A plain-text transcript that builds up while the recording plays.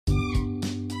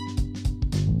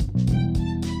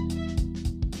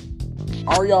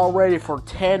Are y'all ready for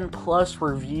 10 plus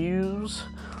reviews?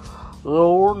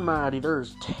 Lord mighty,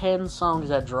 there's 10 songs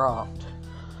that dropped.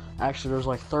 Actually, there's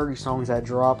like 30 songs that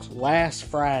dropped last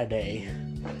Friday.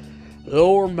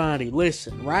 Lord mighty,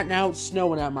 listen, right now it's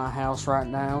snowing at my house right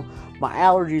now. My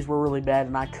allergies were really bad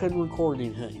and I couldn't record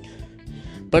anything.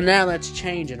 But now that's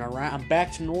changing, alright? I'm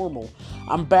back to normal.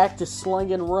 I'm back to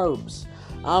slinging ropes.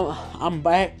 I'm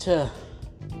back to...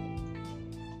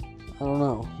 I don't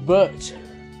know. But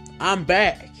I'm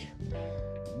back.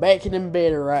 Back in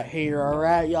better right here,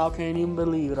 alright? Y'all can't even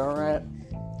believe it, alright?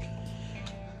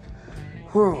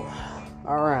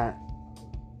 Alright.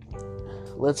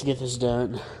 Let's get this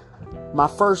done. My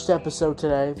first episode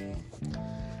today.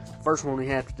 First one we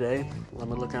have today. Let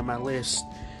me look at my list.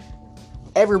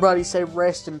 Everybody say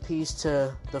rest in peace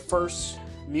to the first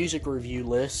music review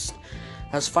list.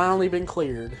 Has finally been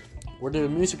cleared. We're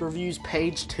doing music reviews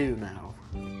page 2 now.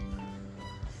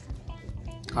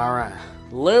 Alright.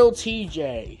 Lil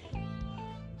Tjay.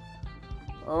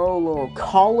 Oh Lord.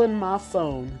 Calling My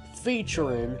Phone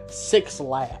featuring 6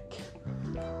 Lack.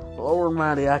 Lord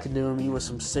mighty, I can do me with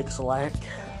some 6 Lack.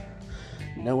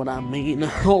 You know what I mean?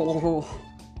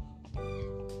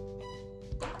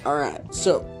 Alright,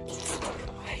 so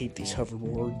I hate these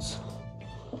hoverboards.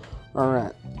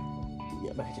 Alright.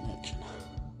 Get back in action.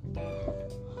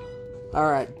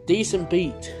 Alright, decent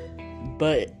beat.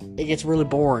 But it gets really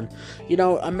boring. You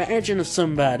know, imagine a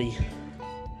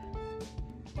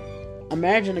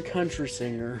country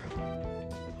singer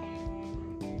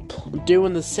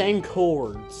doing the same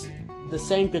chords, the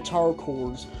same guitar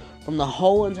chords from the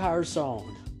whole entire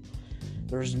song.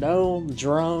 There's no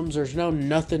drums, there's no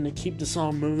nothing to keep the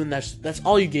song moving. That's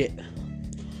all you get.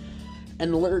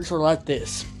 And the lyrics are like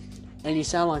this. And you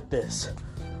sound like this.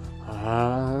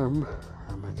 I'm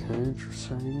a country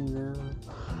singer.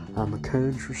 I'm a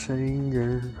country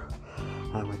singer.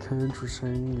 I'm a country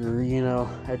singer. You know,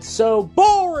 it's so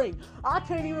boring. I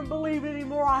can't even believe it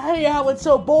anymore. I hate how it's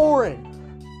so boring.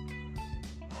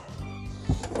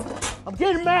 I'm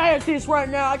getting mad at this right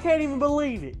now. I can't even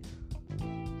believe it.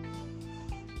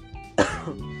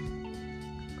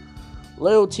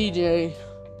 Lil Tjay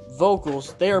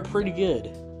vocals, they are pretty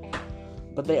good.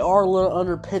 But they are a little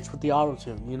underpitched with the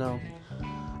auto-tune, you know.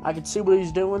 I can see what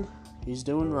he's doing. He's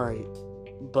doing right.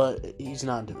 But he's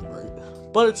not doing right.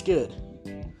 But it's good.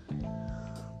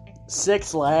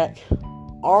 6 Lack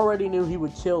already knew he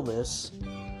would kill this.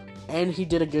 And he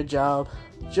did a good job.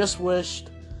 Just wished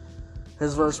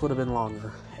his verse would have been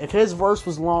longer. If his verse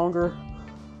was longer,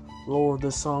 Lord,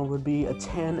 this song would be a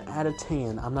 10 out of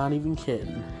 10. I'm not even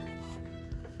kidding.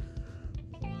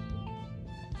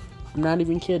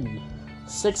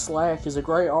 6 Lack is a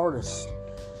great artist.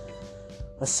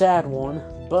 A sad one,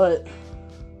 but,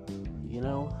 you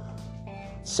know,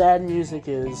 sad music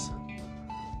is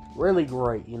really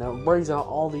great, you know. It brings out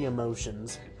all the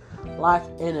emotions. Like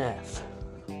NF,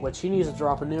 which he needs to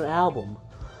drop a new album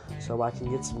so I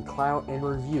can get some clout and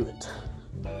review it.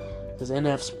 Because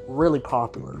NF's really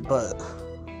popular, but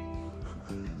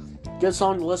good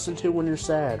song to listen to when you're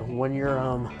sad, when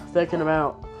you're thinking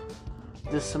about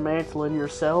dismantling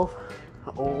yourself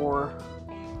or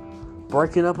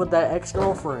breaking up with that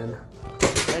ex-girlfriend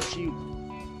that you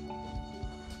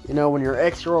know, when your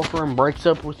ex-girlfriend breaks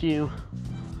up with you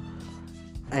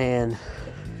and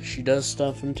she does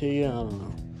stuff into you. I don't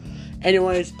know.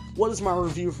 Anyways, what is my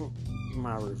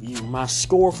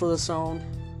score for the song?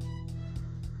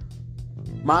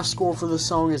 My score for the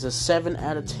song is a 7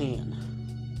 out of 10.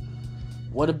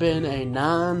 Would have been a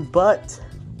 9, but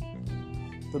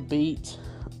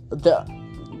the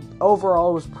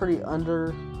overall was pretty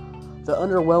the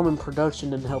underwhelming production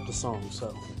didn't help the song,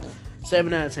 so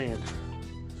 7 out of 10.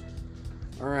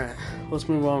 Alright, let's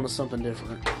move on to something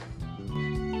different.